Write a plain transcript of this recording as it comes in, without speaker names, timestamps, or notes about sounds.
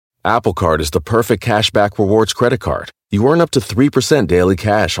Apple Card is the perfect cashback rewards credit card. You earn up to 3% daily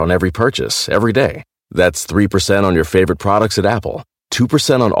cash on every purchase, every day. That's 3% on your favorite products at Apple,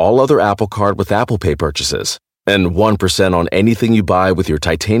 2% on all other Apple Card with Apple Pay purchases, and 1% on anything you buy with your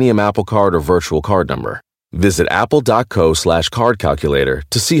titanium Apple Card or virtual card number. Visit apple.co/card calculator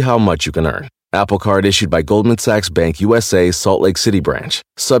to see how much you can earn. Apple Card issued by Goldman Sachs Bank USA, Salt Lake City branch.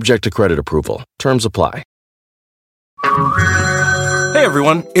 Subject to credit approval. Terms apply. Hey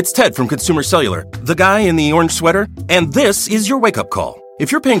everyone, it's Ted from Consumer Cellular, the guy in the orange sweater, and this is your wake-up call.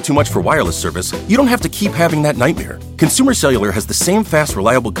 If you're paying too much for wireless service, you don't have to keep having that nightmare. Consumer Cellular has the same fast,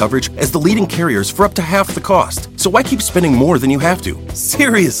 reliable coverage as the leading carriers for up to half the cost. So why keep spending more than you have to?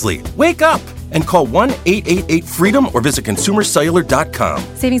 Seriously, wake up and call 1-888-FREEDOM or visit consumercellular.com.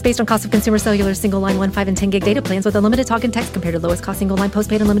 Savings based on cost of Consumer Cellular single line 1, 5, and 10 gig data plans with unlimited talk and text compared to lowest cost single line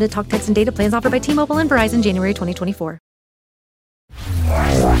postpaid unlimited talk, text, and data plans offered by T-Mobile and Verizon January 2024.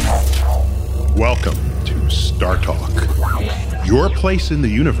 Welcome to Star Talk, your place in the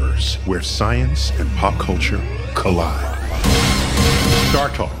universe where science and pop culture collide. Star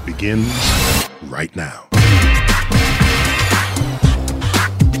Talk begins right now.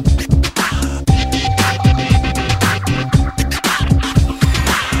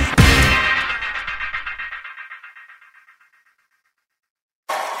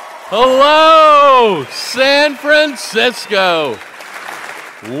 Hello, San Francisco.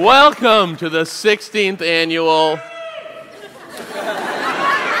 Welcome to the 16th annual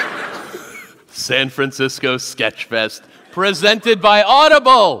San Francisco Sketchfest, presented by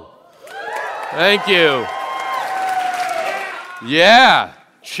Audible. Thank you. Yeah,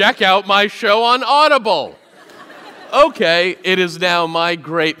 check out my show on Audible. Okay, it is now my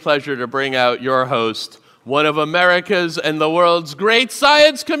great pleasure to bring out your host, one of America's and the world's great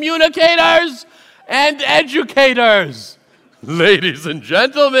science communicators and educators. Ladies and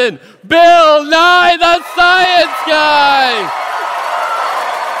gentlemen, Bill Nye, the Science Guy!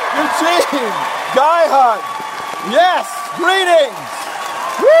 Eugene, Guy Hug, yes, greetings!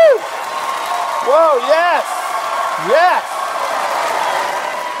 Woo! Whoa, yes, yes!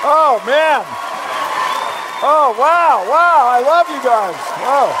 Oh, man. Oh, wow, I love you guys.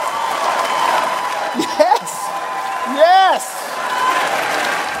 Whoa. Yes!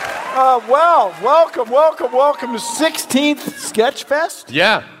 Welcome to 16th Sketchfest?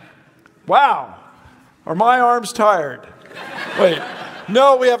 Yeah. Wow. Are my arms tired? Wait.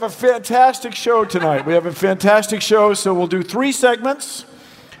 No, we have a fantastic show tonight. So we'll do 3 segments,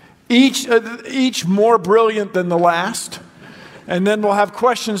 each more brilliant than the last. And then we'll have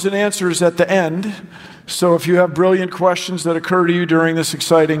questions and answers at the end. So if you have brilliant questions that occur to you during this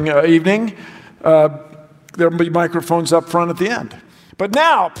exciting evening, there'll be microphones up front at the end. But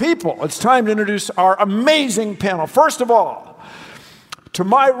now, people, it's time to introduce our amazing panel. First of all, to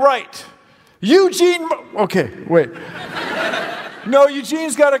my right, Eugene. Okay, wait. No,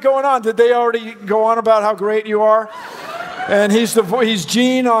 Eugene's got it going on. Did they already go on about how great you are? And he's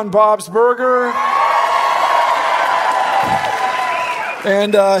Gene on Bob's Burger.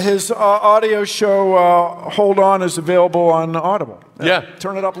 And his audio show, Hold On, is available on Audible. Yeah.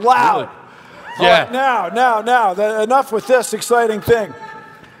 Turn it up loud. Really? Yeah. All right, now, enough with this exciting thing.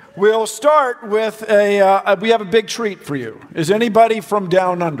 We'll start with we have a big treat for you. Is anybody from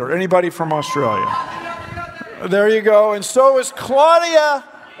down under? Anybody from Australia? There you go. And so is Claudia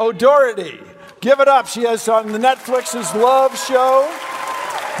O'Doherty. Give it up. She has on the Netflix's Love show.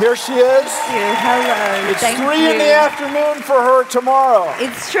 Here she is. Thank you. Hello. It's 3 in the afternoon for her tomorrow.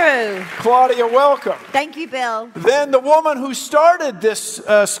 It's true. Claudia, welcome. Thank you, Bill. Then the woman who started this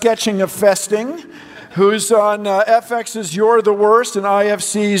sketching of festing, who's on FX's You're the Worst and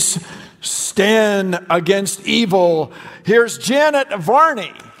IFC's Stand Against Evil. Here's Janet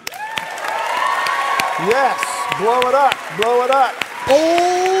Varney. Yes, blow it up.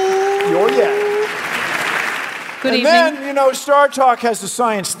 Oh, yeah. Good evening. And then, Star Talk has a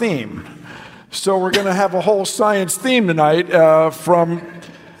science theme. So we're going to have a whole science theme tonight from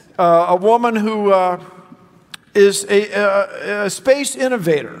a woman who is a space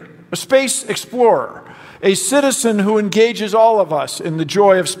innovator, a space explorer, a citizen who engages all of us in the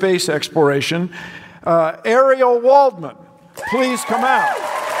joy of space exploration. Ariel Waldman, please come out.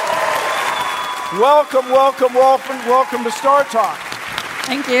 Welcome to Star Talk.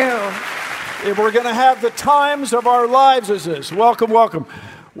 Thank you. We're going to have the times of our lives as this. Welcome.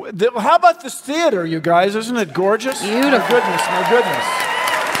 How about this theater, you guys? Isn't it gorgeous? Beautiful. My goodness.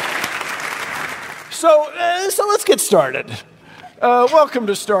 So let's get started. Welcome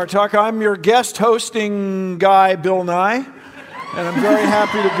to Star Talk. I'm your guest hosting guy, Bill Nye, and I'm very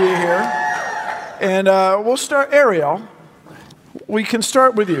happy to be here. And we'll start. Ariel, we can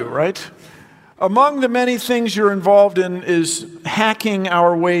start with you, right? Among the many things you're involved in is hacking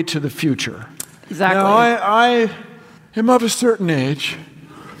our way to the future. Exactly. Now, I am of a certain age,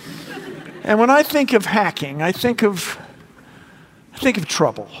 and when I think of hacking, I think of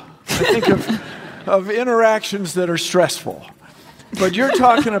trouble. I think of interactions that are stressful. But you're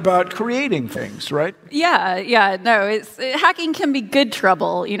talking about creating things, right? Yeah. No, hacking can be good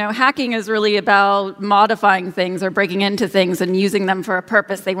trouble. Hacking is really about modifying things or breaking into things and using them for a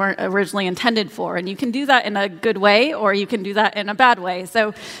purpose they weren't originally intended for. And you can do that in a good way, or you can do that in a bad way.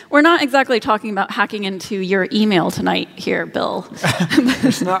 So we're not exactly talking about hacking into your email tonight here, Bill.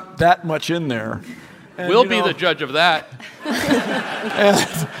 There's not that much in there. And, we'll be the judge of that.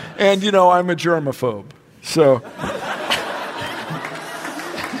 and I'm a germaphobe, so.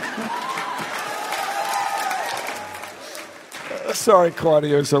 Sorry,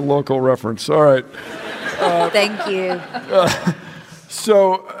 Claudia, it's a local reference. All right. Thank you.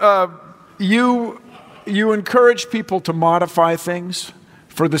 So you encourage people to modify things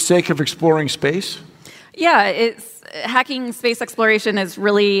for the sake of exploring space? Yeah, hacking space exploration is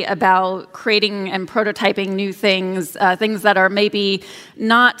really about creating and prototyping new things, things that are maybe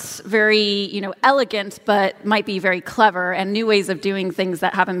not very, elegant, but might be very clever, and new ways of doing things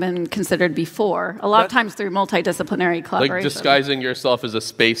that haven't been considered before. A lot of times through multidisciplinary collaboration. Like disguising yourself as a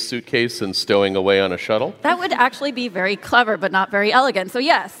space suitcase and stowing away on a shuttle? That would actually be very clever, but not very elegant. So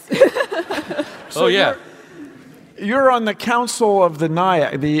yes. So yeah. You're on the council of the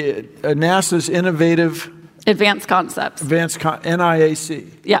NIAC, the NASA's Innovative Advanced Concepts.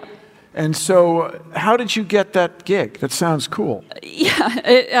 NIAC. Yeah. And so how did you get that gig? That sounds cool. Yeah,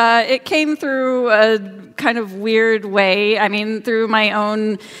 it came through a kind of weird way. I mean, through my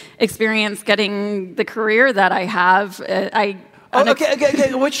own experience getting the career that I have. Okay.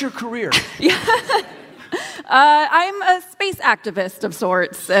 What's your career? I'm a space activist of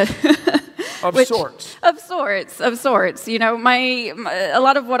sorts. Of sorts. A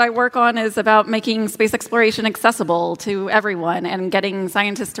lot of what I work on is about making space exploration accessible to everyone and getting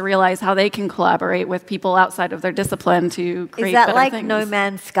scientists to realize how they can collaborate with people outside of their discipline to create better things. Is that like No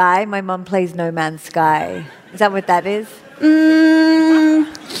Man's Sky? My mom plays No Man's Sky. Is that what that is?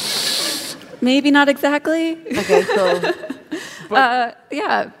 Maybe not exactly. Okay, cool.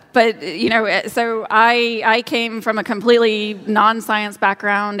 But, so I came from a completely non-science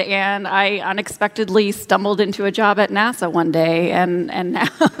background, and I unexpectedly stumbled into a job at NASA one day, and now...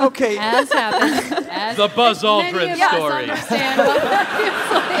 Okay. As happens. The Buzz Aldrin story. That's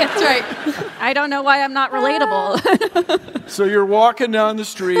right. I don't know why I'm not relatable. So you're walking down the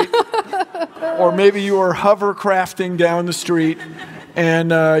street, or maybe you were hovercrafting down the street,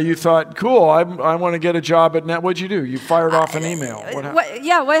 and you thought, cool, I want to get a job at Net. What'd you do? You fired off an email.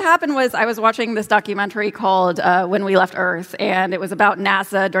 What happened was I was watching this documentary called When We Left Earth, and it was about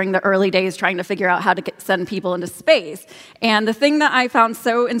NASA during the early days trying to figure out how to send people into space. And the thing that I found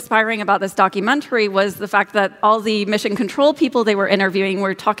so inspiring about this documentary was the fact that all the mission control people they were interviewing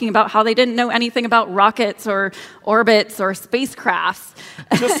were talking about how they didn't know anything about rockets or orbits or spacecrafts.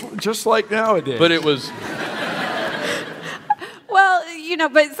 Just like nowadays. But it was... Well,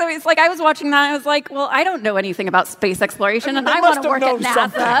 but so it's like I was watching that and I was like, well, I don't know anything about space exploration and I want to work at NASA.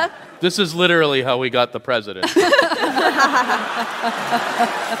 Something. This is literally how we got the president.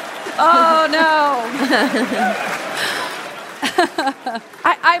 Oh, no.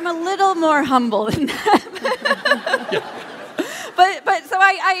 I'm a little more humble than that. Yeah. But so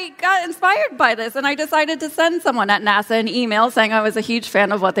I got inspired by this, and I decided to send someone at NASA an email saying I was a huge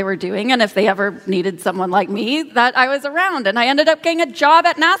fan of what they were doing, and if they ever needed someone like me, that I was around. And I ended up getting a job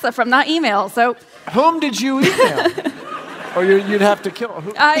at NASA from that email. So, whom did you email? Or you'd have to kill.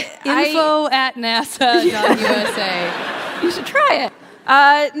 info@nasa.usa. You should try it.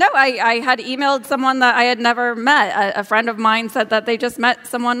 No, I had emailed someone that I had never met. A friend of mine said that they just met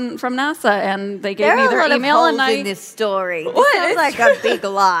someone from NASA, and they gave me their email. There are a lot of holes in this story. This sounds like a big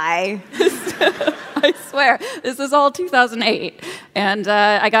lie. I swear, this is all 2008, and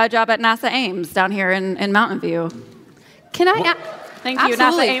I got a job at NASA Ames down here in Mountain View. Can I? Thank you,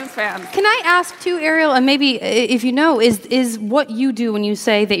 Absolutely. NASA Ames fans. Can I ask too, Ariel, and maybe if you know, is what you do when you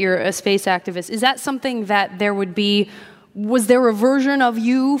say that you're a space activist, is that something that there would be? Was there a version of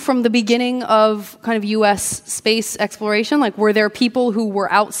you from the beginning of kind of U.S. space exploration? Like, were there people who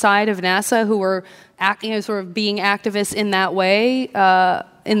were outside of NASA who were acting as sort of being activists in that way?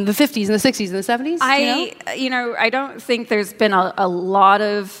 in the 50s and the 60s and the 70s? I don't think there's been a lot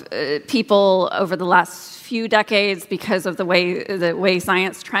of people over the last few decades because of the way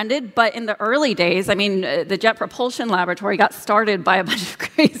science trended. But in the early days, I mean, the Jet Propulsion Laboratory got started by a bunch of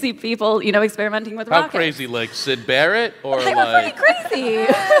crazy people, experimenting with rockets. How crazy? Like Sid Barrett? Or they were pretty crazy.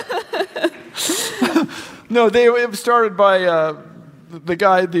 No, it was started by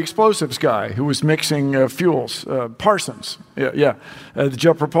the explosives guy who was mixing fuels, Parsons. The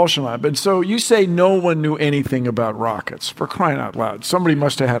Jet Propulsion Lab. And so you say no one knew anything about rockets. For crying out loud, somebody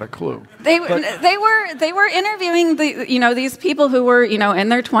must have had a clue. They were interviewing these people who were in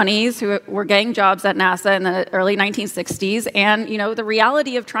their 20s who were getting jobs at NASA in the early 1960s, and the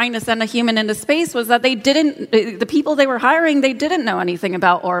reality of trying to send a human into space was that the people they were hiring, they didn't know anything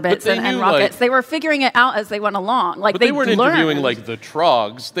about orbits and rockets. They were figuring it out as they went along. But they weren't interviewing like the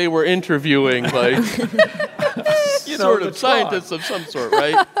Trogs. They were interviewing like sort of scientists of some sort,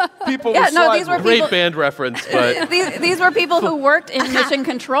 right? People. These were great band reference, but these were people who worked in mission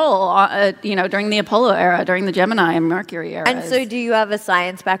control, during the Apollo era, during the Gemini and Mercury era. And so, do you have a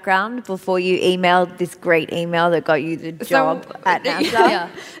science background before you emailed this great email that got you the job at NASA? Yeah.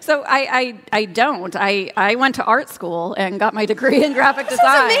 So I don't. I went to art school and got my degree in graphic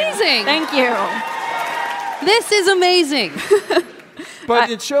design. This is amazing. Thank you. This is amazing.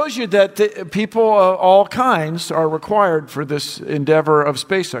 But it shows you that people of all kinds are required for this endeavor of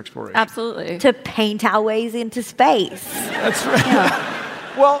space exploration. Absolutely. To paint our ways into space. That's right.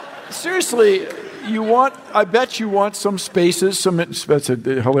 Yeah. Well, seriously, I bet you want some spaces, that's a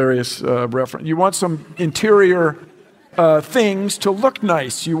hilarious reference. You want some interior things to look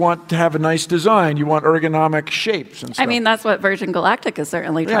nice. You want to have a nice design. You want ergonomic shapes and stuff. I mean, that's what Virgin Galactic is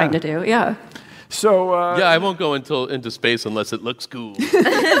certainly trying to do, yeah. So I won't go into space unless it looks cool. Space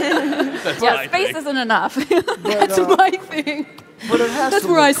isn't enough. That's my thing. But it has That's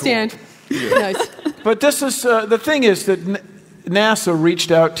to where I look cool. stand. Yeah. Nice. But this is the thing is that NASA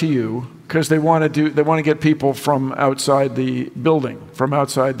reached out to you because they want to get people from outside the building, from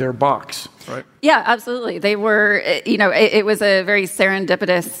outside their box, right? Yeah, absolutely. They were, it was a very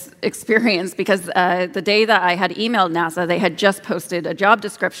serendipitous experience because the day that I had emailed NASA, they had just posted a job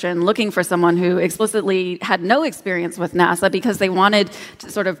description looking for someone who explicitly had no experience with NASA because they wanted to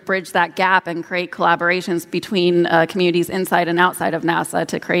sort of bridge that gap and create collaborations between communities inside and outside of NASA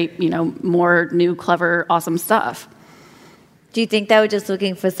to create, more new, clever, awesome stuff. Do you think they were just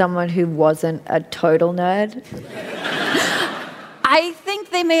looking for someone who wasn't a total nerd? I think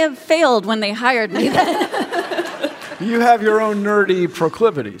they may have failed when they hired me then. You have your own nerdy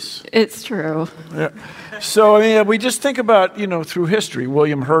proclivities. It's true. Yeah. So, we just think about, through history,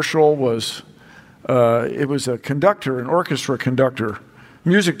 William Herschel was a conductor, an orchestra conductor,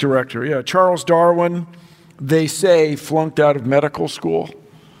 music director. Yeah, Charles Darwin, they say, flunked out of medical school.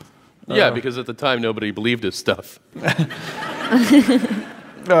 Yeah, because at the time nobody believed his stuff.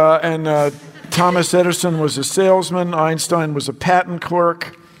 And Thomas Edison was a salesman. Einstein was a patent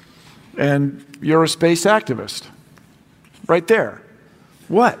clerk. And you're a space activist. Right there.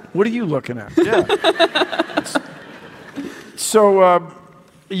 What? What are you looking at? Yeah. So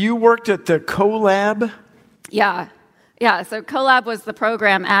you worked at the CoLab? Yeah. Yeah, so CoLab was the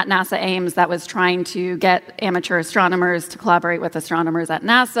program at NASA Ames that was trying to get amateur astronomers to collaborate with astronomers at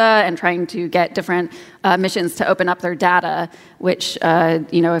NASA and trying to get different missions to open up their data, which,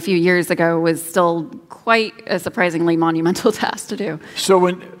 a few years ago was still quite a surprisingly monumental task to do. So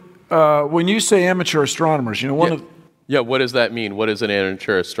when you say amateur astronomers, what does that mean? What is an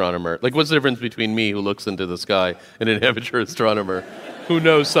amateur astronomer? Like, what's the difference between me, who looks into the sky, and an amateur astronomer who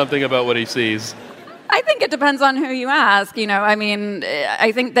knows something about what he sees? I think it depends on who you ask.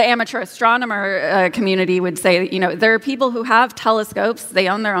 I think the amateur astronomer community would say, there are people who have telescopes, they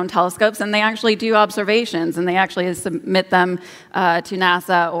own their own telescopes, and they actually do observations, and they actually submit them to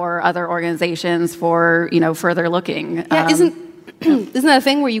NASA or other organizations for, further looking. Yeah, isn't that a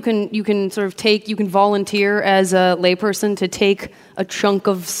thing where you can sort of you can volunteer as a layperson to take a chunk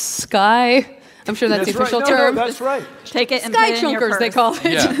of sky? I'm sure that's the official term. No, that's right. Take it and sky put it in your chunkers, purse. they call it.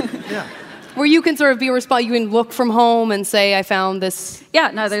 Yeah. Where you can sort of you can look from home and say, I found this.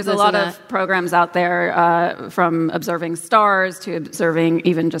 Yeah, no, there's a lot of programs out there from observing stars to observing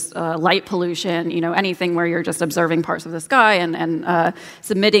even just light pollution, anything where you're just observing parts of the sky and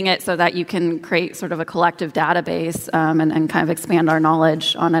submitting it so that you can create sort of a collective database and kind of expand our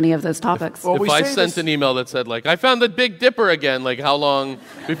knowledge on any of those topics. If I sent an email that said, I found the Big Dipper again, how long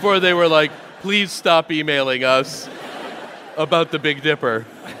before they were like, please stop emailing us about the Big Dipper?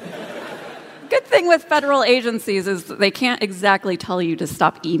 good thing with federal agencies is that they can't exactly tell you to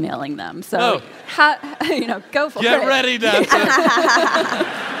stop emailing them. So, go for it. Get ready, NASA.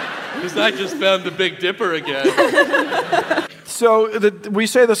 Because I just found the Big Dipper again. So we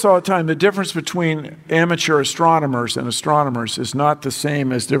say this all the time. The difference between amateur astronomers and astronomers is not the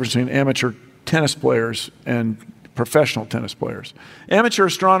same as the difference between amateur tennis players and professional tennis players. Amateur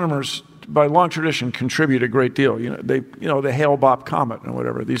astronomers, by long tradition, contribute a great deal. The Hale-Bopp comet and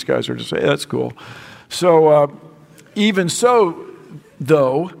whatever. These guys are just saying, that's cool. So even so,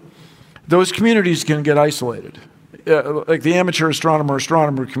 though, those communities can get isolated. Like the amateur astronomer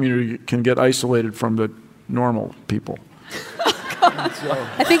community can get isolated from the normal people.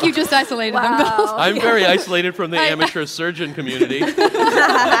 I think you just isolated them both. I'm very isolated from the amateur surgeon community. Yeah,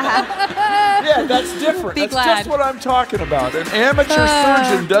 that's different. That's just what I'm talking about. An amateur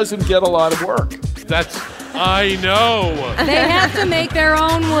surgeon doesn't get a lot of work. I know. They have to make their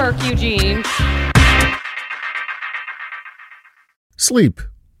own work, Eugene. Sleep,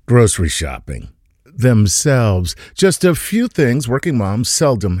 grocery shopping, themselves, just a few things working moms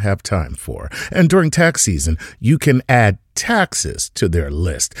seldom have time for. And during tax season, you can add taxes to their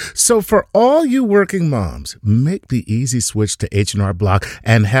list. So for all you working moms, make the easy switch to H&R Block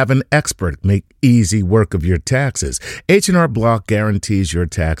and have an expert make easy work of your taxes. H&R Block guarantees your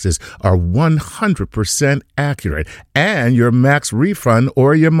taxes are 100% accurate and your max refund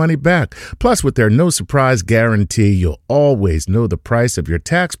or your money back. Plus, with their no surprise guarantee, you'll always know the price of your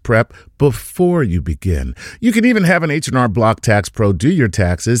tax prep before you begin. You can even have an H&R Block tax pro do your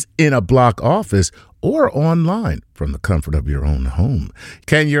taxes in a Block office or online from the comfort of your own home.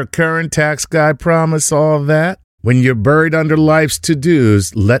 Can your current tax guy promise all that? When you're buried under life's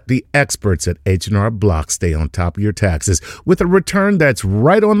to-dos, let the experts at H&R Block stay on top of your taxes with a return that's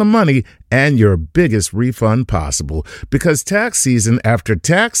right on the money and your biggest refund possible. Because tax season after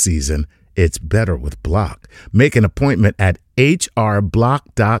tax season, it's better with Block. Make an appointment at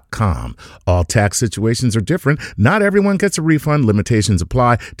hrblock.com. All tax situations are different. Not everyone gets a refund. Limitations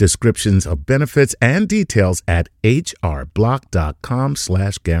apply. Descriptions of benefits and details at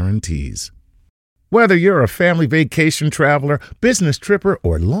hrblock.com/guarantees. Whether you're a family vacation traveler, business tripper,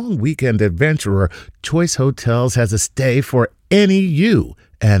 or long weekend adventurer, Choice Hotels has a stay for any you.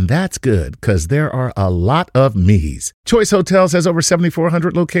 And that's good, because there are a lot of me's. Choice Hotels has over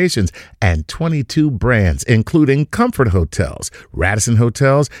 7,400 locations and 22 brands, including Comfort Hotels, Radisson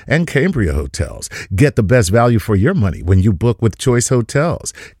Hotels, and Cambria Hotels. Get the best value for your money when you book with Choice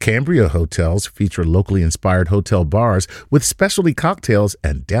Hotels. Cambria Hotels feature locally inspired hotel bars with specialty cocktails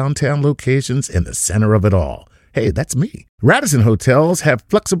and downtown locations in the center of it all. Hey, that's me. Radisson Hotels have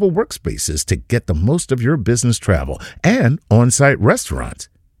flexible workspaces to get the most of your business travel and on-site restaurants.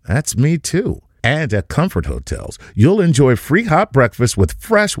 That's me too. And at Comfort Hotels, you'll enjoy free hot breakfast with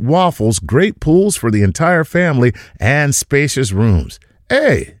fresh waffles, great pools for the entire family, and spacious rooms.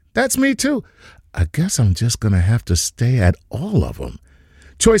 Hey, that's me too. I guess I'm just going to have to stay at all of them.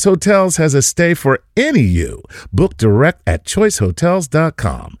 Choice Hotels has a stay for any you. Book direct at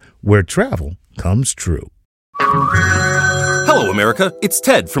choicehotels.com, where travel comes true. Hello, America. It's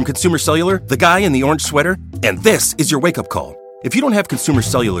Ted from Consumer Cellular, the guy in the orange sweater, and this is your wake-up call. If you don't have Consumer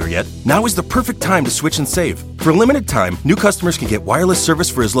Cellular yet, now is the perfect time to switch and save. For a limited time, new customers can get wireless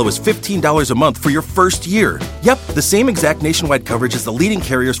service for as low as $15 a month for your first year. Yep, the same exact nationwide coverage as the leading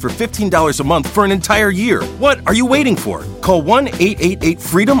carriers for $15 a month for an entire year. What are you waiting for? Call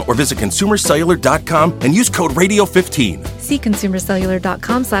 1-888-FREEDOM or visit consumercellular.com and use code RADIO15. See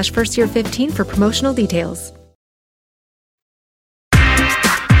consumercellular.com/firstyear15 for promotional details.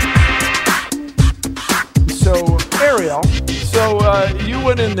 So, Ariel, you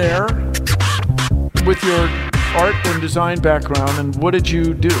went in there with your art and design background, and what did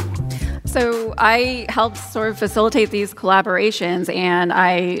you do? So I helped sort of facilitate these collaborations, and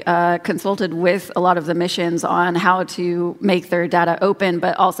I consulted with a lot of the missions on how to make their data open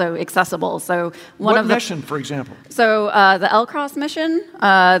but also accessible. So what mission, for example? So the LCROSS mission,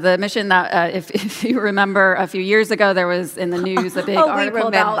 the mission that, if you remember, a few years ago there was in the news a big article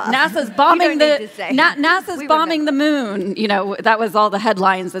about NASA's bombing the moon. You know, that was all the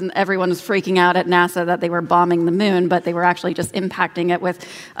headlines, and everyone was freaking out at NASA that they were bombing the moon, but they were actually just impacting it with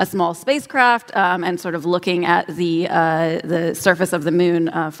a small spacecraft and sort of looking at the surface of the moon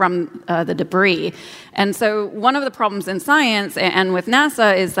from the debris. And so one of the problems in science and with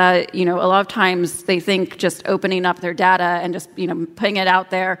NASA is that, you know, a lot of times they think just opening up their data and just, you know, putting it out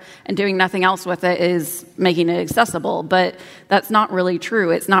there and doing nothing else with it is making it accessible. But that's not really true.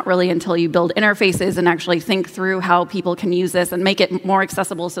 It's not really until you build interfaces and actually think through how people can use this and make it more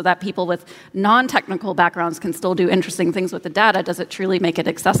accessible so that people with non-technical backgrounds can still do interesting things with the data does it truly make it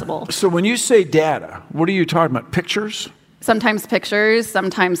accessible. So when you say data, what are you talking about? Pictures? Sometimes pictures,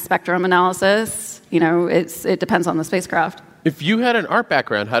 sometimes spectrum analysis. It depends on the spacecraft. If you had an art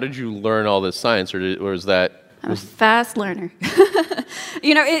background, how did you learn all this science, or was that? I'm a fast learner.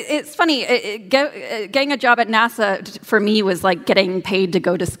 It's funny. Getting a job at NASA for me was like getting paid to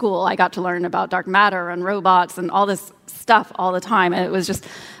go to school. I got to learn about dark matter and robots and all this stuff all the time, and it was just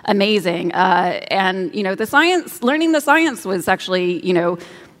amazing. Learning the science was actually,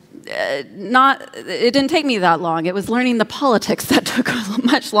 it didn't take me that long. It was learning the politics that took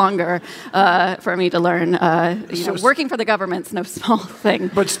much longer for me to learn. Working for the government's no small thing.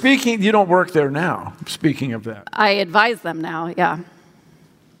 But you don't work there now, speaking of that. I advise them now, yeah.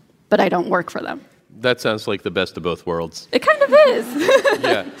 But I don't work for them. That sounds like the best of both worlds. It kind of is.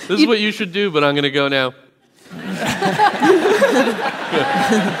 Yeah. This is what you should do, but I'm going to go now.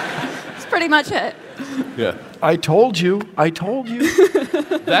 That's pretty much it. Yeah. I told you.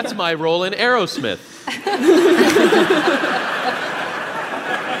 That's my role in Aerosmith.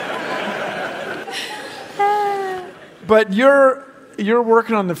 But you're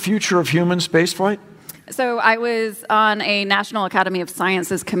working on the future of human spaceflight? So I was on a National Academy of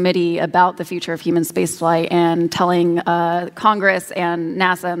Sciences committee about the future of human spaceflight and telling Congress and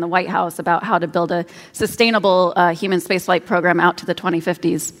NASA and the White House about how to build a sustainable human spaceflight program out to the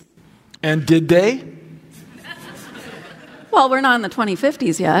 2050s. And did they? Well, we're not in the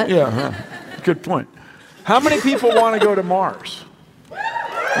 2050s yet. Yeah, good point. How many people want to go to Mars?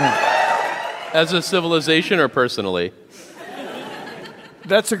 As a civilization or personally?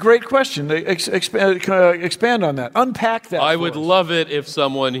 That's a great question. Expand on that. Unpack that. I would love it if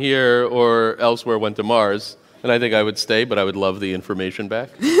someone here or elsewhere went to Mars, and I think I would stay, but I would love the information back.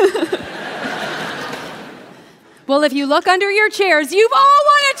 Well, if you look under your chairs, you've all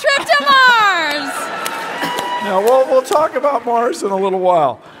won a trip to Mars! Now, we'll talk about Mars in a little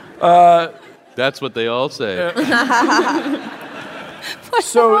while. That's what they all say. What's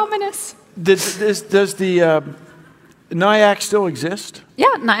so ominous? Does the NIAC still exist?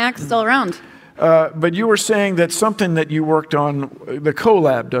 Yeah, NIAC's still around. But you were saying that something that you worked on, the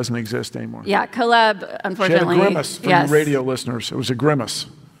CoLab, doesn't exist anymore. Yeah, CoLab, unfortunately. She had a grimace for you radio listeners. It was a grimace.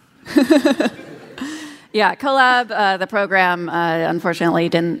 Yeah, CoLab, the program, unfortunately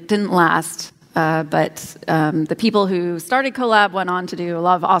didn't last. But the people who started CoLab went on to do a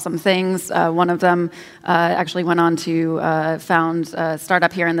lot of awesome things. One of them actually went on to found a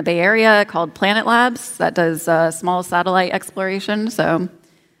startup here in the Bay Area called Planet Labs that does small satellite exploration. So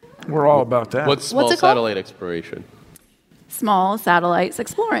we're all about that. What's small satellite exploration? Small satellites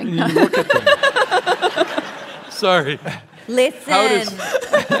exploring. You look at them. Sorry. Listen.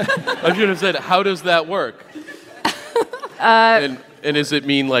 I should have said, how does that work? And does it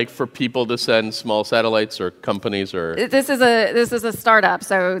mean like for people to send small satellites or companies or? This is a startup,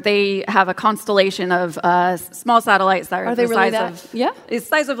 so they have a constellation of small satellites that are the size of it's the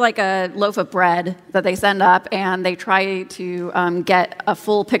size of like a loaf of bread that they send up, and they try to get a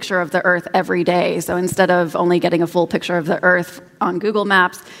full picture of the Earth every day. So instead of only getting a full picture of the Earth on Google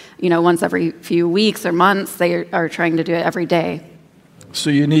Maps, once every few weeks or months, they are trying to do it every day.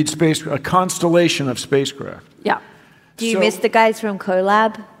 So you need a constellation of spacecraft. Yeah. Do you miss the guys from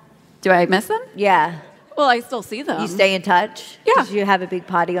CoLab? Do I miss them? Yeah. Well, I still see them. You stay in touch? Yeah. Did you have a big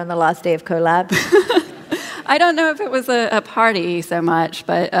party on the last day of CoLab? I don't know if it was a party so much,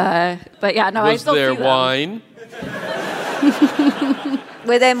 but yeah, no, I still see them. Was there wine?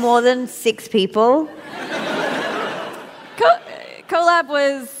 Were there more than 6 people? CoLab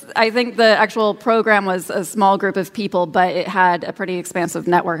was, I think the actual program was a small group of people, but it had a pretty expansive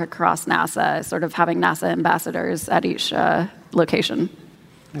network across NASA, sort of having NASA ambassadors at each location.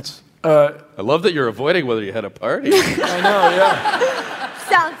 I love that you're avoiding whether you had a party. I know, yeah.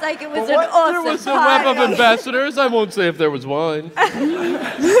 Sounds like it was an awesome There was a party. web of ambassadors. I won't say if there was wine.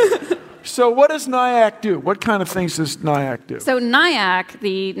 So what does NIAC do? What kind of things does NIAC do? So NIAC,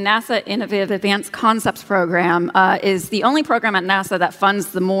 the NASA Innovative Advanced Concepts Program, is the only program at NASA that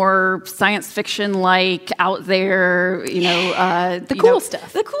funds the more science fiction-like, out there, the cool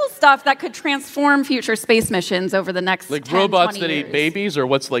stuff. The cool stuff that could transform future space missions over the next 10, robots 20 that years. eat babies, or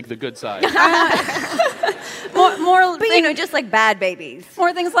what's like the good side? More but just like bad babies.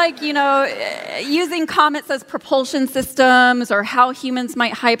 More things like, using comets as propulsion systems, or how humans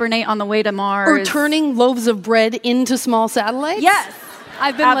might hibernate on the way to Mars. Or turning loaves of bread into small satellites? Yes.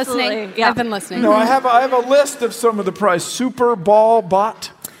 I've been Absolutely. listening. Yeah. I've been listening. No, I have a list of some of the prize. Super Ball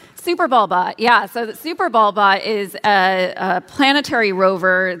Bot. SuperBallBot, yeah. So the SuperBallBot is a planetary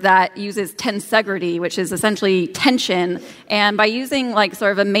rover that uses tensegrity, which is essentially tension. And by using like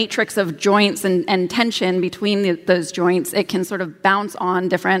sort of a matrix of joints and tension between those joints, it can sort of bounce on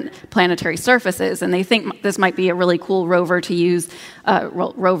different planetary surfaces. And they think this might be a really cool rover to use,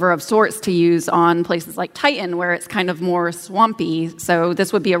 rover of sorts to use on places like Titan, where it's kind of more swampy. So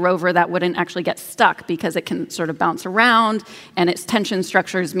this would be a rover that wouldn't actually get stuck because it can sort of bounce around, and its tension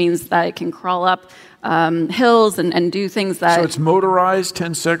structures means that it can crawl up hills and do things that... So it's motorized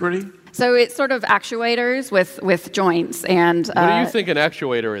tensegrity? So it's sort of actuators with joints. And what do you think an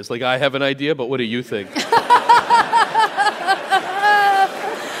actuator is? Like, I have an idea, but what do you think?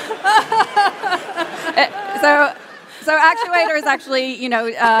 So actuators actually,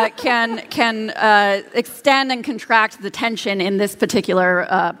 can extend and contract the tension in this particular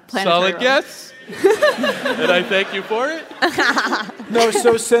planetary Solid rover. guess? And I thank you for it. No,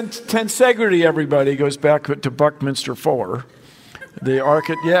 so tensegrity, everybody, goes back to Buckminster Fuller.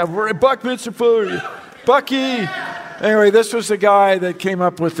 We're at Buckminster Fuller. Bucky! Anyway, this was the guy that came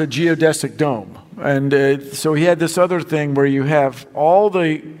up with the geodesic dome. And so he had this other thing where you have all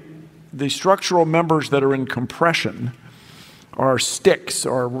the structural members that are in compression are sticks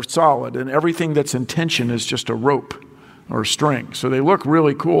or solid, and everything that's in tension is just a rope or a string. So they look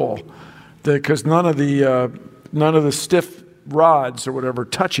really cool because none of the stiff rods or whatever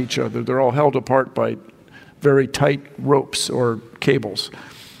touch each other. They're all held apart by very tight ropes or cables.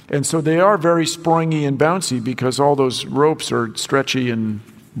 And so they are very springy and bouncy because all those ropes are stretchy and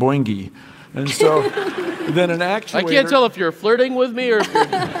boingy. And so then an actuator... I can't tell if you're flirting with me or if you're...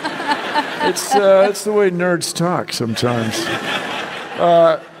 It's the way nerds talk sometimes.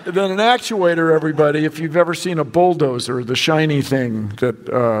 Then an actuator, everybody, if you've ever seen a bulldozer, the shiny thing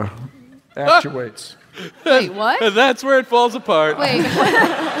that actuates. Wait, what? That's where it falls apart. Wait.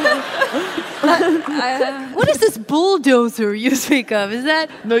 What is this bulldozer you speak of? Is that...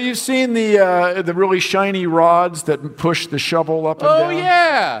 No, you've seen the really shiny rods that push the shovel up and down? Oh,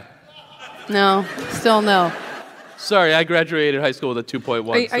 yeah. No, still no. Sorry, I graduated high school with a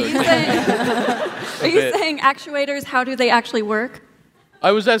 2.1. Are you saying actuators, how do they actually work?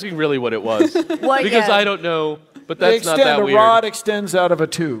 I was asking really what it was. Because I don't know, but that's not that weird. The rod extends out of a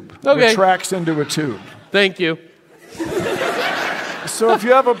tube. Okay. Retracts into a tube. Thank you. So if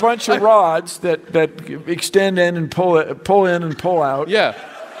you have a bunch of rods that extend in and pull in and pull out. Yeah.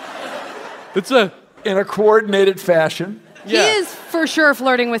 In a coordinated fashion. Yeah. He is for sure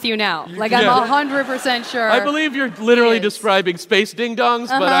flirting with you now. Like, I'm 100% sure. I believe you're literally describing space ding-dongs,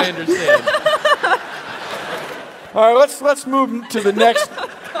 but I understand. All right, let's move to the next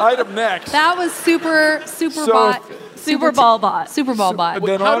item next. That was SuperBallBot. SuperBallBot.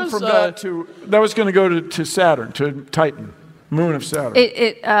 Then on from that was going to go to Saturn, to Titan, moon of Saturn.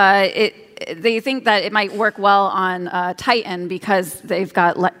 They think that it might work well on Titan because they've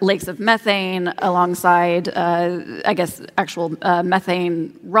got lakes of methane alongside, actual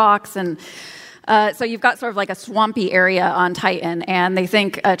methane rocks. And so you've got sort of like a swampy area on Titan. And they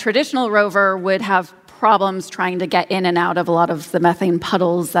think a traditional rover would have problems trying to get in and out of a lot of the methane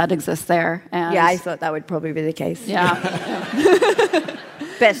puddles that exist there. And I thought that would probably be the case. Yeah.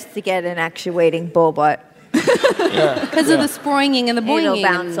 Best to get an actuating ballbot. Because of the springing and the boinging. It'll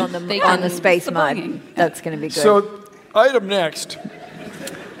bounce on the space mud. That's going to be good. So, item next.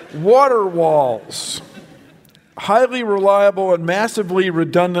 Water walls. Highly reliable and massively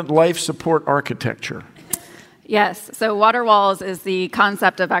redundant life support architecture. Yes. So water walls is the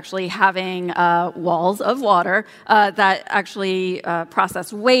concept of actually having walls of water that actually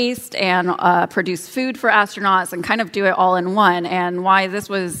process waste and produce food for astronauts and kind of do it all in one. And why this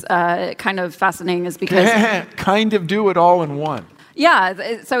was kind of fascinating is because... kind of do it all in one.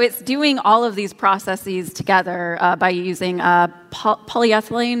 Yeah, so it's doing all of these processes together by using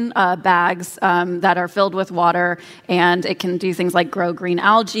polyethylene bags that are filled with water, and it can do things like grow green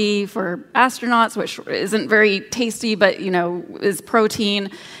algae for astronauts, which isn't very tasty, but is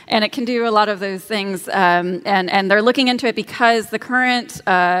protein, and it can do a lot of those things. And they're looking into it because the current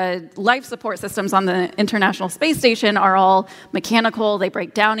life support systems on the International Space Station are all mechanical; they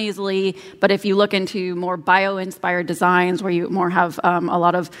break down easily. But if you look into more bio-inspired designs, where you more have a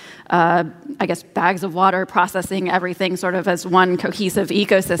lot of, bags of water processing everything sort of as one cohesive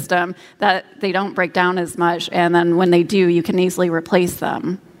ecosystem, that they don't break down as much. And then when they do, you can easily replace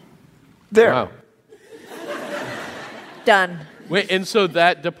them. There. Wow. Done. Wait, and so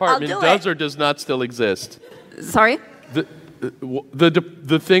that department does or does not still exist? Sorry?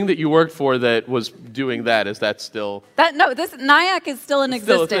 the thing that you worked for that was doing that, is that still... This NIAC is still in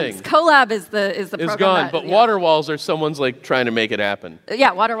Still a existence. thing. CoLab is the program. It's gone, that- but water walls are someone's like trying to make it happen.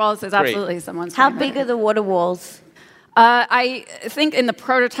 Yeah, water walls is Great. absolutely someone's. How trying to big make are the water walls? I think in the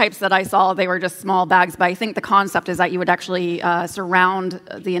prototypes that I saw, they were just small bags, but I think the concept is that you would actually surround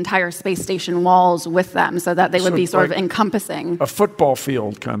the entire space station walls with them so that they would So be sort of like encompassing. A football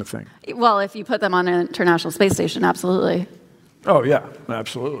field kind of thing. Well, if you put them on an International Space Station, absolutely. Oh, yeah,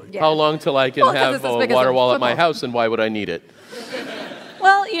 absolutely. How long till I can Well, 'cause have it's as a big as water a wall at my football. house, and why would I need it?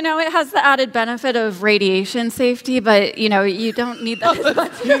 Well, it has the added benefit of radiation safety, but, you don't need that as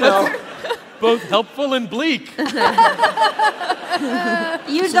much. Both helpful and bleak. You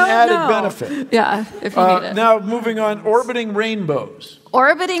It's don't an added know. benefit. Yeah, if you need it. Now, moving on, orbiting rainbows.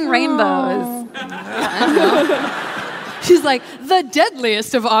 Orbiting rainbows. She's like, the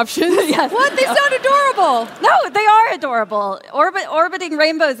deadliest of options. Yes. What? They sound adorable. No, they are adorable. Orbiting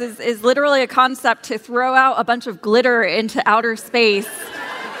rainbows is literally a concept to throw out a bunch of glitter into outer space.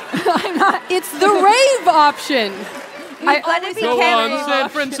 It's the rave option. I gotta be Go on, careful. San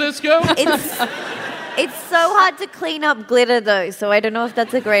Francisco. It's so hard to clean up glitter, though, so I don't know if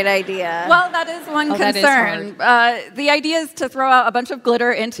that's a great idea. Well, that is one that is concern. The idea is to throw out a bunch of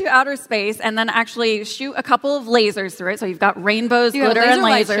glitter into outer space and then actually shoot a couple of lasers through it. So you've got rainbows, You got a glitter, and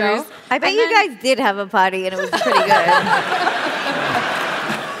laser light lasers. show. I bet you guys did have a party and it was pretty good.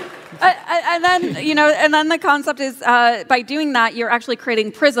 And then the concept is by doing that, you're actually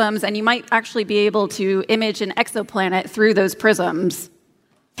creating prisms, and you might actually be able to image an exoplanet through those prisms.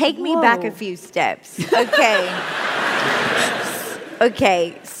 Take me back a few steps. Okay.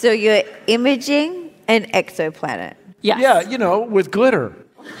 Okay, so you're imaging an exoplanet. Yes. Yeah, with glitter.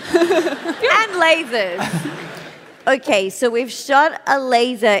 And lasers. Okay, so we've shot a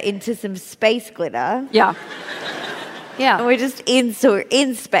laser into some space glitter. Yeah. And we're just in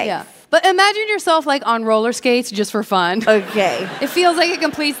space. Yeah. But imagine yourself like on roller skates just for fun. Okay. It feels like it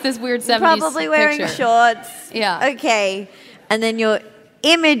completes this weird 70s Probably wearing picture. shorts. Yeah. Okay. And then you're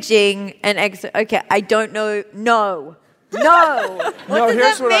imaging an Okay, I don't know. No. What does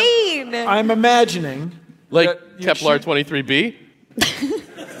here's that what mean? I'm imagining. Like that you Kepler shoot- 23b.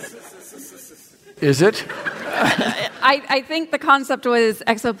 Is it? I think the concept was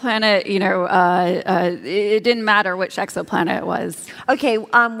exoplanet, it didn't matter which exoplanet it was. Okay,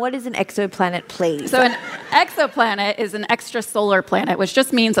 what is an exoplanet, please? So an exoplanet is an extrasolar planet, which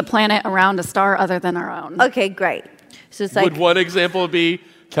just means a planet around a star other than our own. Okay, great. So it's like Would one example be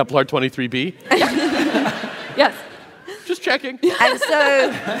Kepler 23b? Yes. Just checking. And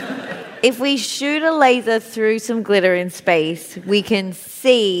so if we shoot a laser through some glitter in space, we can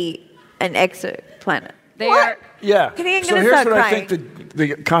see an exoplanet. They are. Yeah. I think I'm So gonna here's start what crying. I think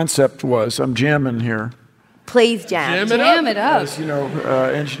the concept was. I'm jamming here. Please jam. Jam it up. As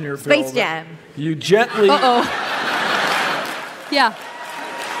engineer Space Bill, Jam. You gently. Yeah.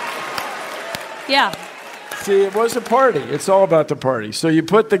 Yeah. See, it was a party. It's all about the party. So you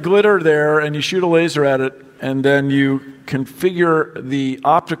put the glitter there and you shoot a laser at it, and then you configure the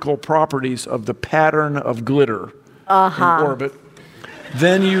optical properties of the pattern of glitter in orbit.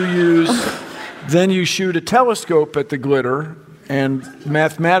 Then you shoot a telescope at the glitter and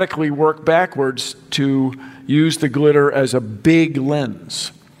mathematically work backwards to use the glitter as a big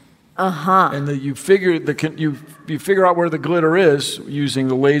lens. And you figure out where the glitter is using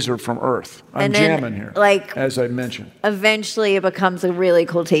the laser from Earth. I'm And then, jamming here, like- as I mentioned. Eventually it becomes a really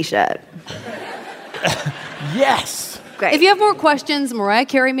cool t-shirt. Yes. Great. If you have more questions, Mariah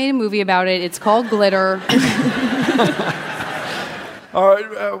Carey made a movie about it. It's called Glitter. All right.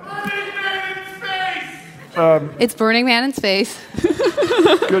 It's Burning Man in Space.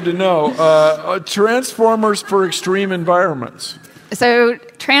 Good to know. Transformers for extreme environments. So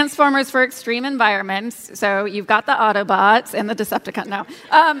Transformers for extreme environments. So you've got the Autobots and the Decepticons. No.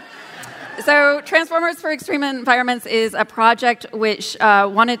 So Transformers for Extreme Environments is a project which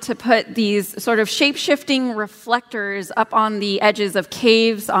wanted to put these sort of shape-shifting reflectors up on the edges of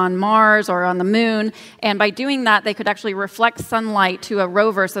caves on Mars or on the moon. And by doing that, they could actually reflect sunlight to a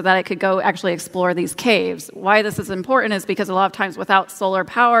rover so that it could go actually explore these caves. Why this is important is because a lot of times without solar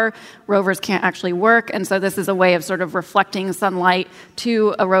power, rovers can't actually work. And so this is a way of sort of reflecting sunlight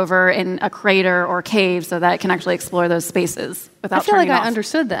to a rover in a crater or cave so that it can actually explore those spaces without I feel like turning I off.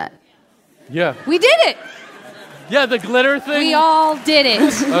 understood that. Yeah. We did it. Yeah, the glitter thing. We all did it.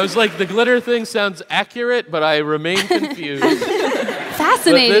 I was like, the glitter thing sounds accurate, but I remain confused.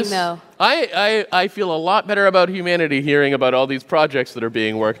 Fascinating, though. I feel a lot better about humanity hearing about all these projects that are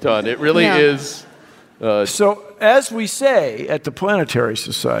being worked on. It really is. So, as we say at the Planetary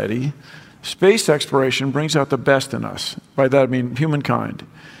Society, Space exploration brings out the best in us. By that I mean humankind.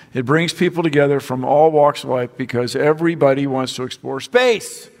 It brings people together from all walks of life because everybody wants to explore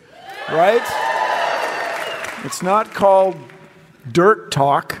space, right? It's not called dirt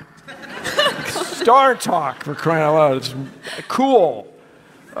talk. It's Star Talk, for crying out loud. It's cool.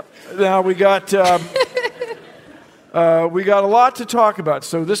 Now we got a lot to talk about.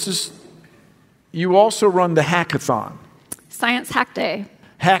 So you also run the hackathon. Science Hack Day.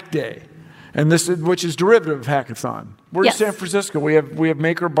 Hack Day. And which is derivative of hackathon. We're in San Francisco. We have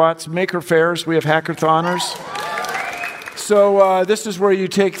maker bots, maker fairs. We have hackathoners. So this is where you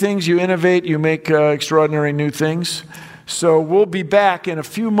take things, you innovate, you make extraordinary new things. So we'll be back in a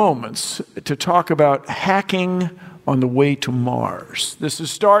few moments to talk about hacking on the way to Mars. This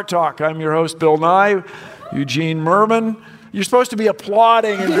is Star Talk. I'm your host, Bill Nye, Eugene Merman. You're supposed to be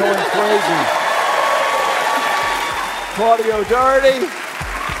applauding and going crazy. Claudio Doherty.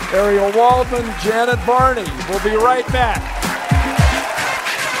 Ariel Waldman, Janet Varney. We'll be right back.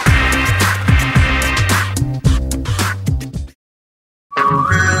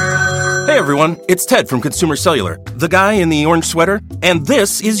 Hey everyone, it's Ted from Consumer Cellular, the guy in the orange sweater, and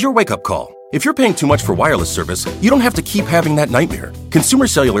this is your wake-up call. If you're paying too much for wireless service, you don't have to keep having that nightmare. Consumer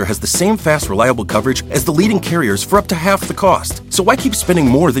Cellular has the same fast, reliable coverage as the leading carriers for up to half the cost. So why keep spending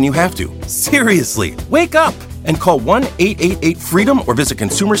more than you have to? Seriously, wake up! And call 1-888-FREEDOM or visit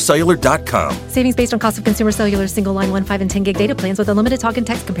consumercellular.com. Savings based on cost of Consumer Cellular's single line 1, 5, and 10 gig data plans with unlimited talk and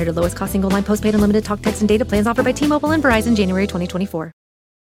text compared to lowest cost single line postpaid unlimited talk, text, and data plans offered by T-Mobile and Verizon January 2024.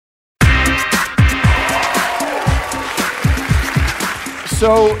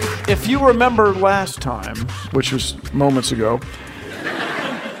 So if you remember last time, which was moments ago,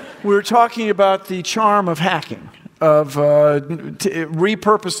 we were talking about the charm of hacking, of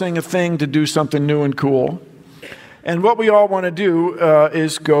repurposing a thing to do something new and cool. And what we all want to do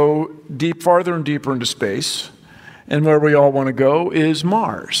is go farther and deeper into space. And where we all want to go is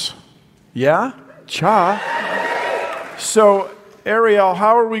Mars. Yeah? Cha. So, Ariel,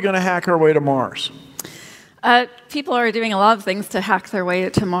 how are we going to hack our way to Mars? People are doing a lot of things to hack their way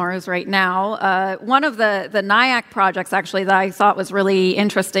to Mars right now. One of the NIAC projects, actually, that I thought was really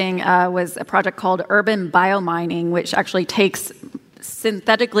interesting was a project called Urban Biomining, which actually takes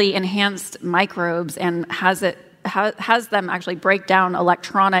synthetically enhanced microbes and has them actually break down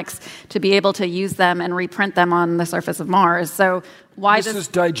electronics to be able to use them and reprint them on the surface of Mars. So why this is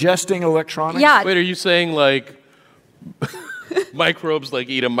digesting electronics? Yeah. Wait, are you saying like microbes like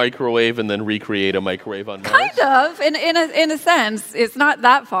eat a microwave and then recreate a microwave on Mars? Kind of, in a sense, it's not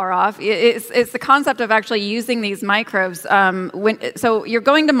that far off. It's the concept of actually using these microbes. So you're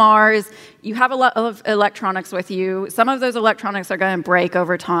going to Mars, you have a lot of electronics with you. Some of those electronics are going to break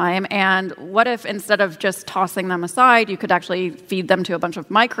over time. And what if instead of just tossing them aside, you could actually feed them to a bunch of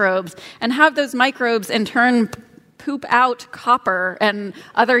microbes and have those microbes in turn poop out copper and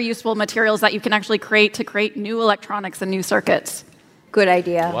other useful materials that you can actually create to create new electronics and new circuits. Good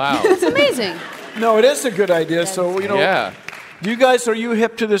idea. Wow. It's amazing. No, it is a good idea. So, Yeah. are you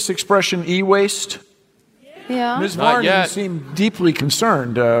hip to this expression e-waste? Yeah. Ms. Not Varney, you yet. seem deeply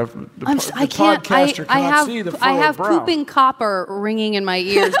concerned. I have brow. pooping copper ringing in my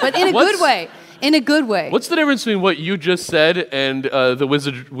ears, but in a good way. In a good way. What's the difference between what you just said and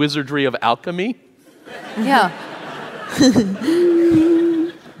the wizardry of alchemy? Yeah.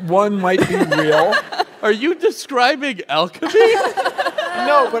 One might be real. Are you describing alchemy?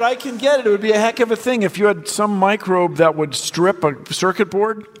 No, but I can get it. It would be a heck of a thing if you had some microbe that would strip a circuit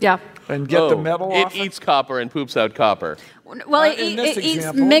board Yeah. and get the metal off. It eats copper and poops out copper. Well, In this it eats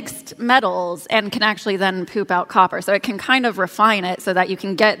example. mixed metals and can actually then poop out copper. So it can kind of refine it so that you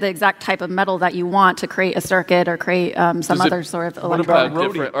can get the exact type of metal that you want to create a circuit or create some other sort of What electronic. about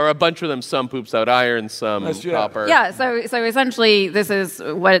rhodium? Or a bunch of them, some poops out iron, some copper. Yeah, so essentially this is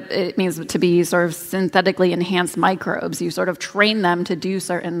what it means to be sort of synthetically enhanced microbes. You sort of train them to do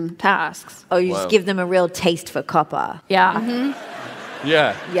certain tasks. Oh, you just give them a real taste for copper. Yeah.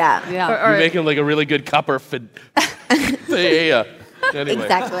 Yeah. Yeah. Yeah. You're making like a really good copper yeah. Anyway.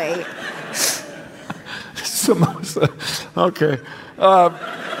 Exactly. Samosa. Okay.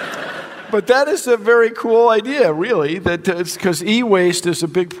 But that is a very cool idea, really. That it's because e-waste is a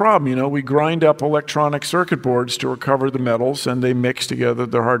big problem. We grind up electronic circuit boards to recover the metals, and they mix together.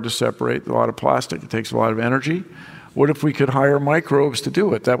 They're hard to separate. A lot of plastic. It takes a lot of energy. What if we could hire microbes to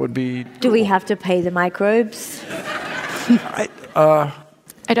do it? That would be. Do we have to pay the microbes? I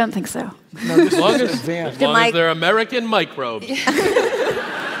don't think so. No, this As long is as, advanced. as long as they're American microbes.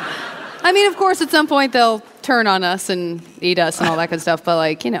 I mean, of course, at some point they'll turn on us and eat us and all that good stuff,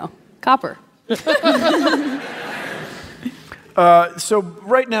 but copper. So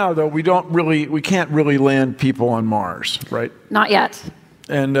right now, though, we can't really land people on Mars, right? Not yet.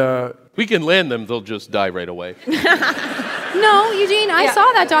 And we can land them; they'll just die right away. No, Eugene, I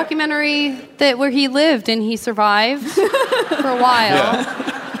saw that documentary where he lived and he survived for a while.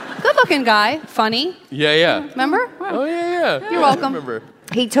 Yeah. Good-looking guy, funny. Yeah. Remember? Oh yeah. You're welcome. I remember.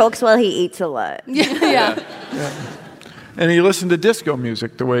 He talks while he eats a lot. Yeah. And he listened to disco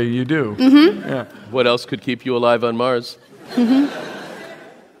music the way you do. Mm-hmm. Yeah. What else could keep you alive on Mars?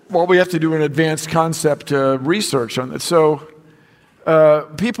 Mm-hmm. Well, we have to do an advanced concept research on it. So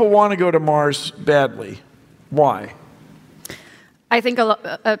people want to go to Mars badly. Why? I think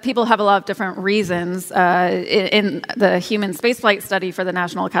people have a lot of different reasons. In the human spaceflight study for the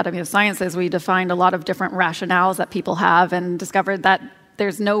National Academy of Sciences, we defined a lot of different rationales that people have and discovered that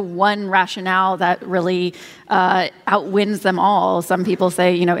there's no one rationale that really outwins them all. Some people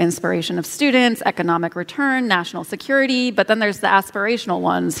say, inspiration of students, economic return, national security, but then there's the aspirational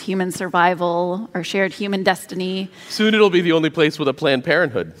ones, human survival, or shared human destiny. Soon it'll be the only place with a Planned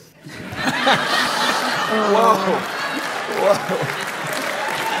Parenthood. Whoa.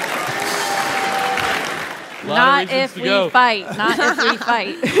 Not if we fight. Not if we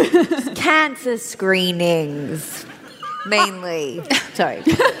fight. Cancer screenings, mainly. Sorry.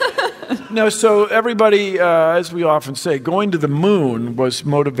 No, so everybody, as we often say, going to the moon was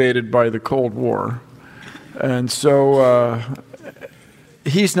motivated by the Cold War. And so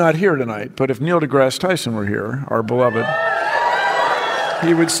he's not here tonight, but if Neil deGrasse Tyson were here, our beloved,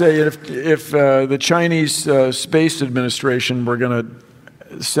 he would say if the Chinese Space Administration were going to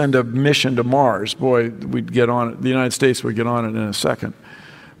send a mission to Mars, boy, we'd get on it. The United States would get on it in a second.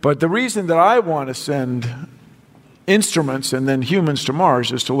 But the reason that I want to send instruments and then humans to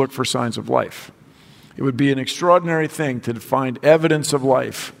Mars is to look for signs of life. It would be an extraordinary thing to find evidence of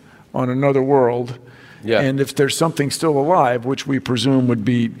life on another world. Yeah. And if there's something still alive, which we presume would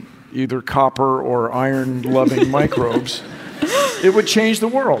be either copper or iron-loving microbes, it would change the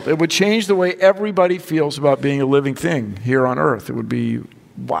world. It would change the way everybody feels about being a living thing here on Earth. It would be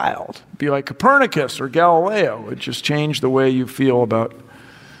wild. It'd be like Copernicus or Galileo. It just changed the way you feel about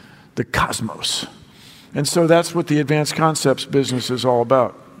the cosmos. And so that's what the advanced concepts business is all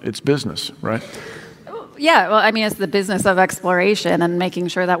about. It's business, right? Yeah, well, it's the business of exploration and making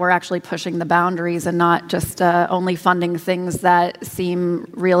sure that we're actually pushing the boundaries and not just only funding things that seem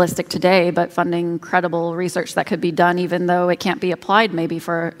realistic today, but funding credible research that could be done even though it can't be applied maybe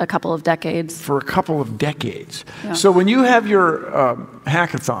for a couple of decades. For a couple of decades. Yeah. So when you have your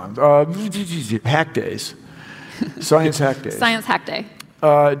hackathons, hack days, science hack days. Science hack day.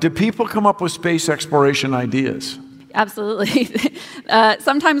 Do people come up with space exploration ideas? Absolutely.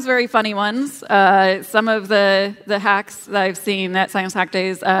 Sometimes very funny ones. Some of the hacks that I've seen at Science Hack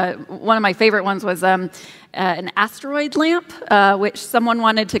Days, one of my favorite ones was an asteroid lamp, which someone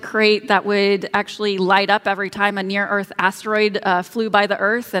wanted to create that would actually light up every time a near-Earth asteroid flew by the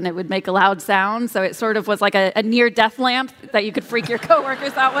Earth, and it would make a loud sound. So it sort of was like a near-death lamp that you could freak your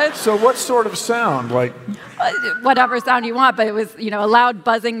coworkers out with. So what sort of sound? Like whatever sound you want, but it was, a loud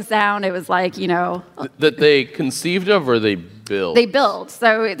buzzing sound. It was like, That they conceived of or they built? They build.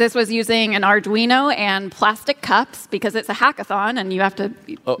 So this was using an Arduino and plastic cups because it's a hackathon and you have to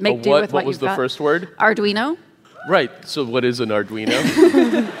make do with what you've got. What was the first word? Arduino. Right. So what is an Arduino?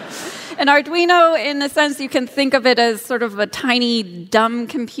 An Arduino, in a sense, you can think of it as sort of a tiny, dumb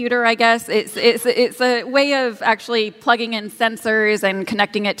computer, I guess. It's a way of actually plugging in sensors and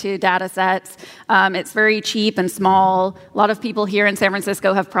connecting it to data sets. It's very cheap and small. A lot of people here in San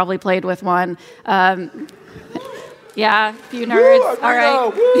Francisco have probably played with one. Yeah, a few nerds. Woo, all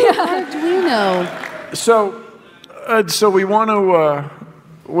right. Yeah. Arduino. So we want to.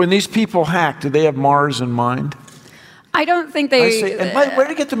 When these people hack, do they have Mars in mind? I don't think they. And where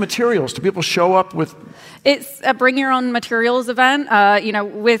do you get the materials? Do people show up with? It's a bring your own materials event.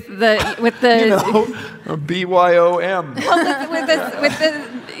 With the a BYOM. Well, with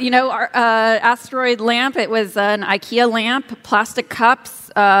the our asteroid lamp. It was an IKEA lamp, plastic cups,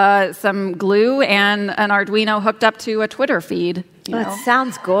 some glue, and an Arduino hooked up to a Twitter feed. That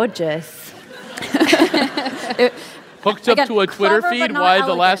sounds gorgeous. Hooked up to a Twitter feed? Why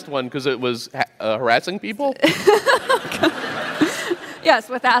the last one? Because it was harassing people? Yes,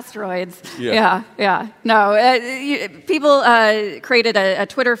 with asteroids. Yeah. No, people created a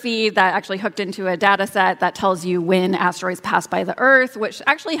Twitter feed that actually hooked into a data set that tells you when asteroids pass by the Earth, which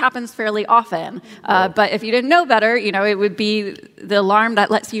actually happens fairly often. But if you didn't know better, it would be the alarm that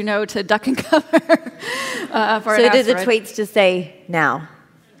lets you know to duck and cover for an asteroid. So do the tweets just say now?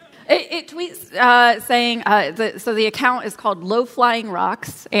 It tweets saying, so the account is called Low Flying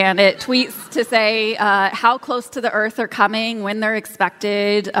Rocks, and it tweets to say how close to the Earth they're coming, when they're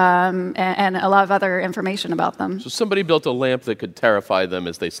expected, and a lot of other information about them. So somebody built a lamp that could terrify them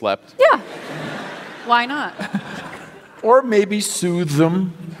as they slept? Yeah. Why not? Or maybe soothe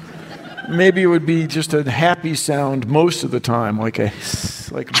them. Maybe it would be just a happy sound most of the time, like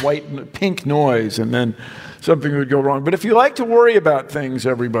white, pink noise, and then something would go wrong. But if you like to worry about things,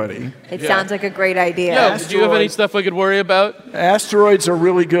 everybody... It sounds like a great idea. Yeah, do you have any stuff I could worry about? Asteroids are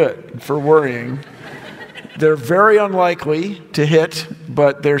really good for worrying. They're very unlikely to hit,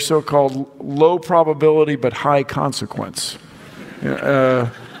 but they're so-called low probability but high consequence.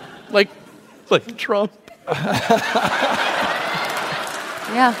 Like Trump.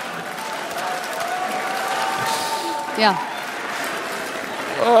 Yeah. Yeah.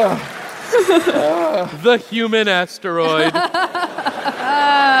 The human asteroid.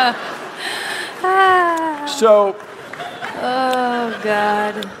 So, oh,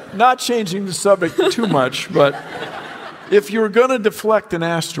 God. Not changing the subject too much, but if you were going to deflect an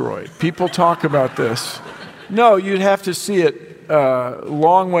asteroid, people talk about this. No, you'd have to see it a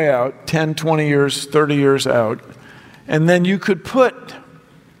long way out, 10, 20 years, 30 years out, and then you could put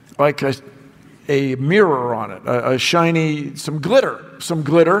like a mirror on it, a shiny, some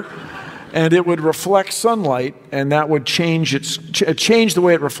glitter, and it would reflect sunlight, and that would change the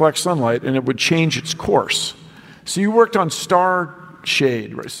way it reflects sunlight, and it would change its course. So you worked on star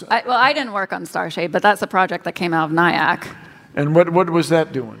shade. I didn't work on star shade, but that's a project that came out of NIAC. And what was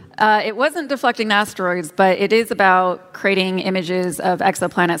that doing? It wasn't deflecting asteroids, but it is about creating images of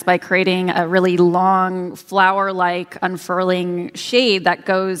exoplanets by creating a really long flower-like unfurling shade that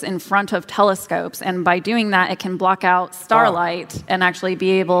goes in front of telescopes. And by doing that, it can block out starlight and actually be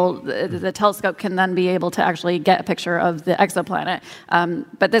able, the telescope can then be able to actually get a picture of the exoplanet.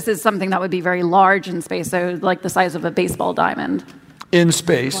 But this is something that would be very large in space, so like the size of a baseball diamond. In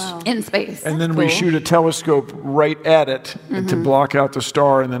space. Wow. In space. And then we shoot a telescope right at it to block out the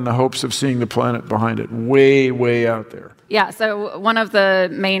star, and then the hopes of seeing the planet behind it, way, way out there. Yeah, so one of the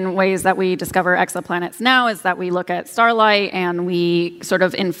main ways that we discover exoplanets now is that we look at starlight and we sort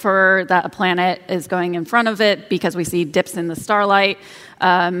of infer that a planet is going in front of it because we see dips in the starlight.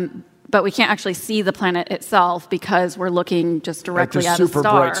 But we can't actually see the planet itself because we're looking just directly at a super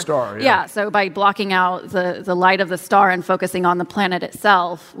star. Bright star. Yeah, so by blocking out the light of the star and focusing on the planet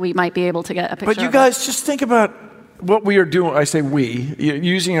itself, we might be able to get a picture. But you guys, just think about what we are doing. I say we,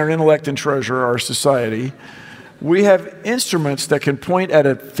 using our intellect and treasure, our society. We have instruments that can point at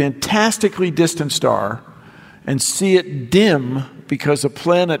a fantastically distant star and see it dim because a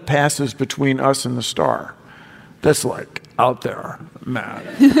planet passes between us and the star. That's like out there, mad.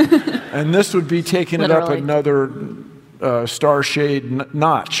 And this would be taking Literally. it up another star shade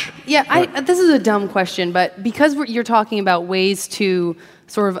notch. Yeah, this is a dumb question, but because you're talking about ways to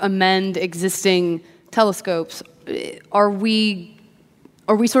sort of amend existing telescopes, are we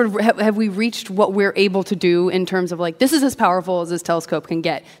sort of, have we reached what we're able to do in terms of like, this is as powerful as this telescope can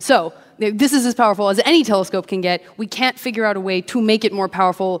get. So this is as powerful as any telescope can get. We can't figure out a way to make it more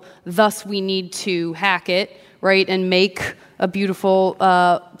powerful. Thus, we need to hack it, right, and make a beautiful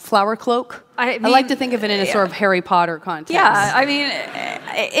flower cloak. I like to think of it in a sort of Harry Potter context. Yeah, I mean,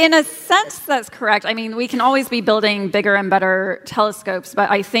 in a sense, that's correct. I mean, we can always be building bigger and better telescopes,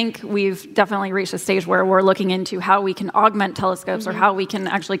 but I think we've definitely reached a stage where we're looking into how we can augment telescopes or how we can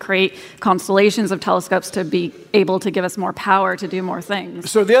actually create constellations of telescopes to be able to give us more power to do more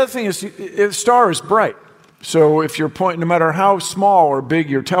things. So the other thing is, the star is bright. So if you're pointing, no matter how small or big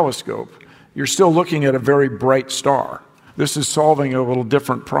your telescope, you're still looking at a very bright star. This is solving a little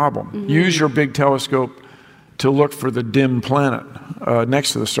different problem. Use your big telescope to look for the dim planet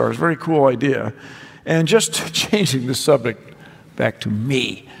next to the stars. Very cool idea. And just changing the subject back to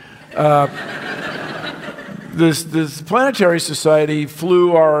me. This Planetary Society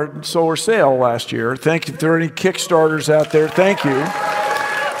flew our solar sail last year. Thank you. If there are any Kickstarters out there, thank you.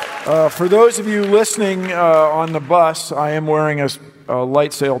 For those of you listening on the bus, I am wearing a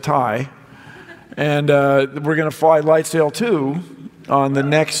light sail tie. And we're going to fly LightSail 2 on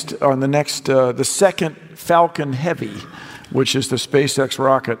the second Falcon Heavy, which is the SpaceX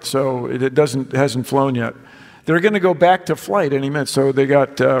rocket. So it hasn't flown yet. They're going to go back to flight any minute. So they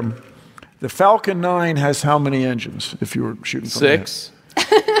got the Falcon 9 has how many engines? If you were shooting from 6.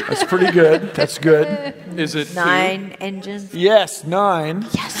 That's pretty good. That's good. Is it 9 engines? Yes, 9.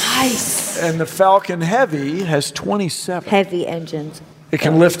 Yes. Nice. And the Falcon Heavy has 27. Heavy engines. It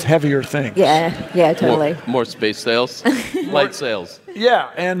can lift heavier things. Yeah, totally. More space sails, light sails. Yeah,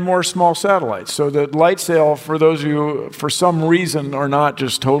 and more small satellites. So the light sail, for those of you who, for some reason, are not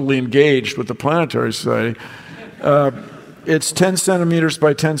just totally engaged with the Planetary Society, it's 10 centimeters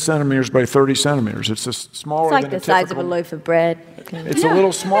by 10 centimeters by 30 centimeters. It's smaller It's like than the a size of typical... a loaf of bread. It's a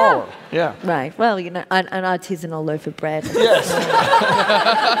little smaller. Yeah. Right. Well, you know, an artisanal loaf of bread. Yes.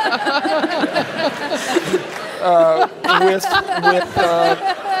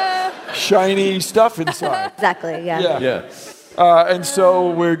 with shiny stuff inside. Exactly. Yeah. And so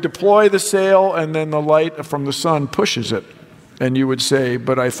we deploy the sail, and then the light from the sun pushes it. And you would say,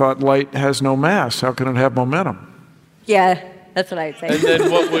 but I thought light has no mass. How can it have momentum? Yeah, that's what I'd say. And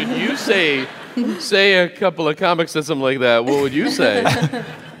then what would you say? Say a couple of comics or something like that. What would you say?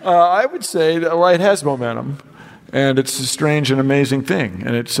 I would say that light has momentum, and it's a strange and amazing thing.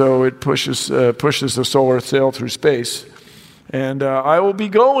 And it pushes the solar sail through space. And I will be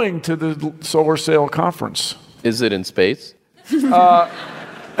going to the Solar Sail Conference. Is it in space?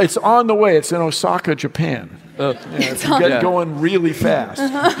 It's on the way. It's in Osaka, Japan. If you get going really fast.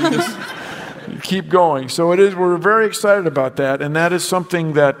 You just keep going. So it is. We're very excited about that, and that is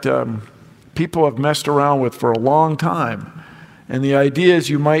something that people have messed around with for a long time. And the idea is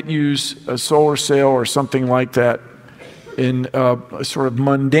you might use a solar sail or something like that in a sort of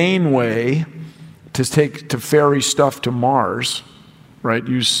mundane way to ferry stuff to Mars, right?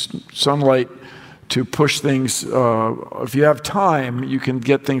 Use sunlight to push things. If you have time, you can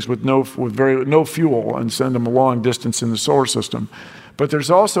get things with no fuel and send them a long distance in the solar system. But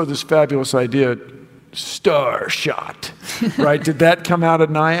there's also this fabulous idea, Starshot, right? Did that come out of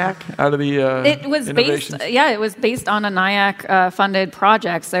NIAC? Out of the it was innovations? It was based on a NIAC funded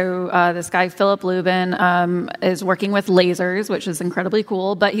project. So this guy Philip Lubin is working with lasers, which is incredibly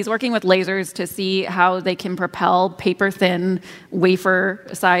cool. But he's working with lasers to see how they can propel paper thin, wafer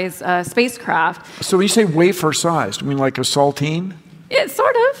size spacecraft. So when you say wafer sized, I mean like a saltine? Yeah,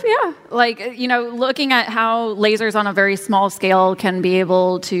 sort of, yeah. Like, you know, looking at how lasers on a very small scale can be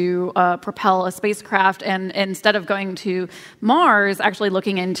able to propel a spacecraft, and instead of going to Mars, actually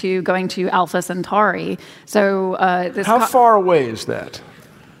looking into going to Alpha Centauri. So this. How far away is that?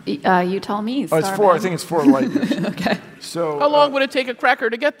 You tell me. Oh, it's 4. I think it's 4 light years. Okay. So how long would it take a cracker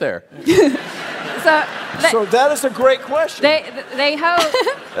to get there? So that is a great question. They hope.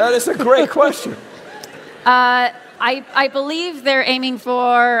 That is a great question. I believe they're aiming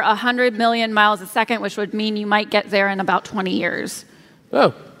for 100 million miles a second, which would mean you might get there in about 20 years.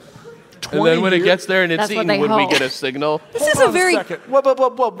 Oh. And then when it gets there and it's That's eaten, what they would we hope. get a signal? This is a very Whoa,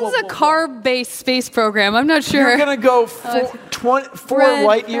 this is a carb-based space program. I'm not sure. You're going to go 4 bread,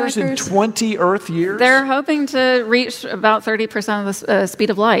 light years in crackers. 20 Earth years? They're hoping to reach about 30% of the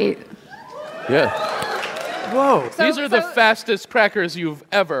speed of light. Yeah. Whoa. These are the fastest crackers you've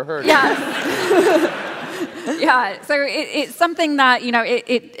ever heard of. Yeah. Yeah, so it's something that, you know,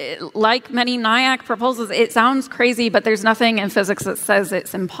 it like many NIAC proposals, it sounds crazy, but there's nothing in physics that says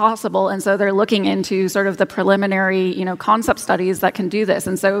it's impossible. And so they're looking into sort of the preliminary, you know, concept studies that can do this.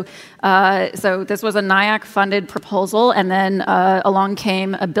 And so this was a NIAC-funded proposal, and then along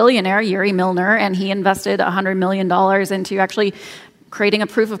came a billionaire, Yuri Milner, and he invested $100 million into actually creating a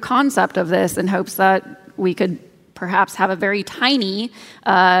proof of concept of this in hopes that we could perhaps have a very tiny,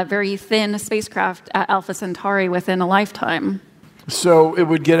 very thin spacecraft at Alpha Centauri within a lifetime. So it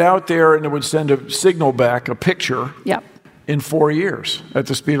would get out there and it would send a signal back, a picture, Yep. in 4 years at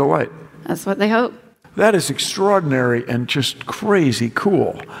the speed of light. That's what they hope. That is extraordinary and just crazy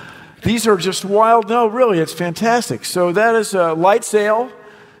cool. These are just wild. No, really, it's fantastic. So that is Light Sail,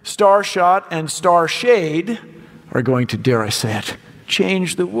 Starshot, and Starshade are going to, dare I say it,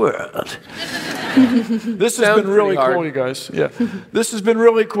 change the world. This has been really cool, you guys. Yeah, this has been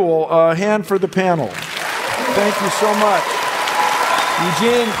really cool. Hand for the panel. Thank you so much.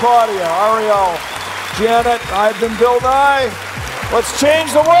 Eugene, Claudia, Ariel, Janet, I've been Bill Nye. Let's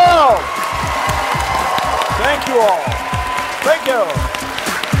change the world. Thank you all. Thank you.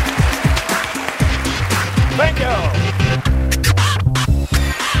 Thank you.